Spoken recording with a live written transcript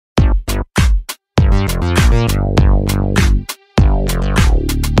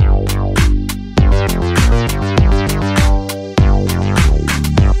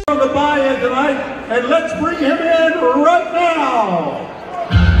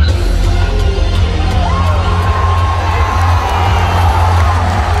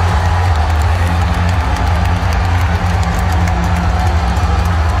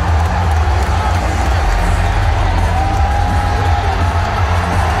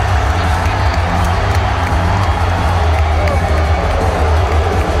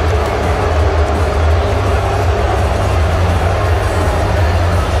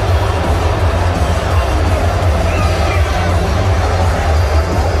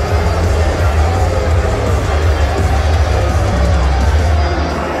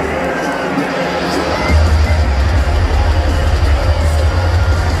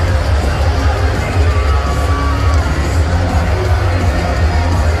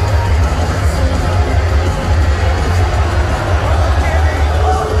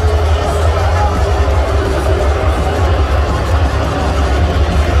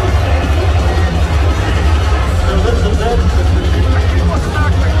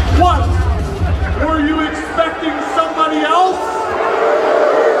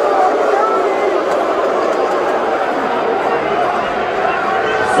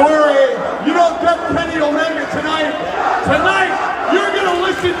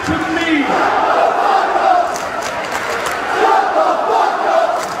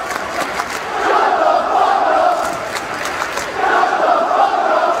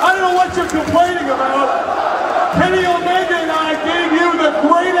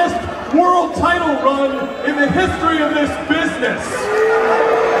world title run in the history of this business.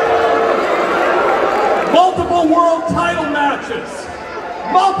 Multiple world title matches,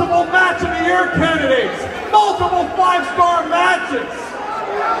 multiple match of the year candidates, multiple 5-star matches,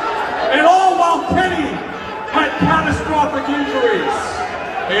 and all while Kenny had catastrophic injuries.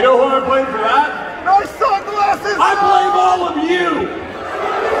 And you know who I blame for that? No sunglasses! I blame all of you!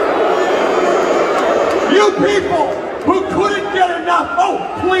 You people who couldn't get enough. Oh,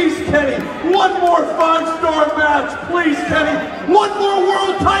 please, Kenny, one more 5-star match, please, Kenny. One more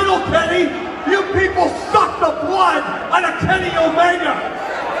world title, Kenny. You people suck the blood out of Kenny Omega.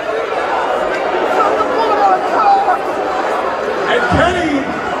 And Kenny,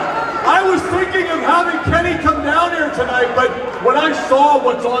 I was thinking of having Kenny come down here tonight, but when I saw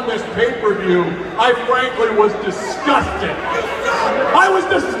what's on this pay-per-view, I frankly was disgusted. I was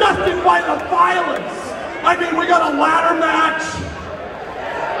disgusted by the violence. I mean, we got a ladder match.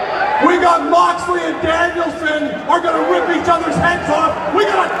 We got Moxley and Danielson are going to rip each other's heads off. We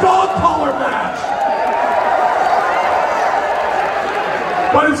got a dog collar match.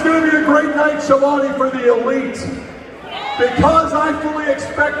 But it's going to be a great night, Shivani, for the Elite. Because I fully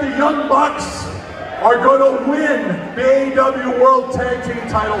expect the Young Bucks are going to win the AEW World Tag Team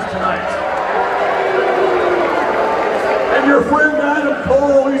titles tonight. And your friend Adam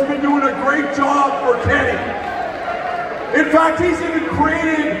Cole, he's been doing a great job for Kenny. In fact, he's even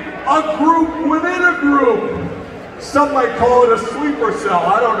created a group within a group. Some might call it a sleeper cell,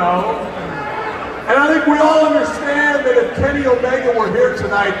 I don't know. And I think we all understand that if Kenny Omega were here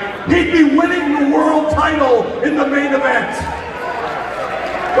tonight, he'd be winning the world title in the main event.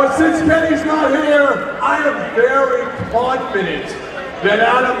 But since Kenny's not here, I am very confident that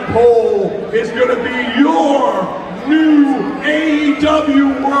Adam Cole is going to be your new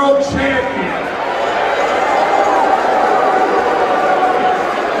AEW World Champion.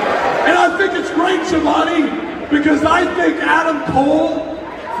 And I think it's great, Shivani, because I think Adam Cole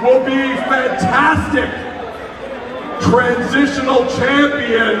will be fantastic transitional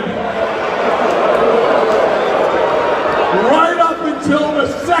champion right up until the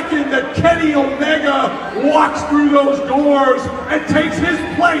second that Kenny Omega walks through those doors and takes his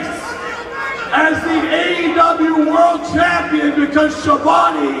place as the AEW World Champion, because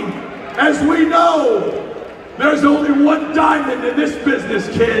Shivani, as we know, there's only one diamond in this business,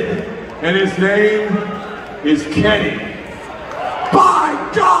 kid, and his name is Kenny.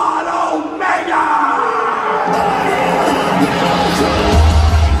 By God, Omega!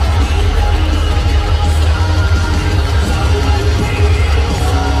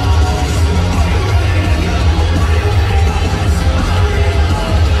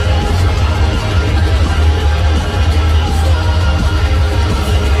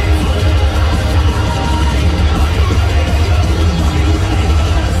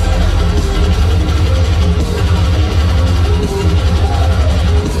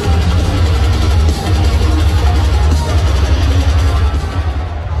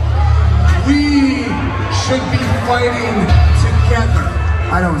 Fighting together.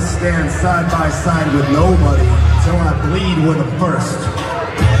 I don't stand side by side with nobody until I bleed with the first.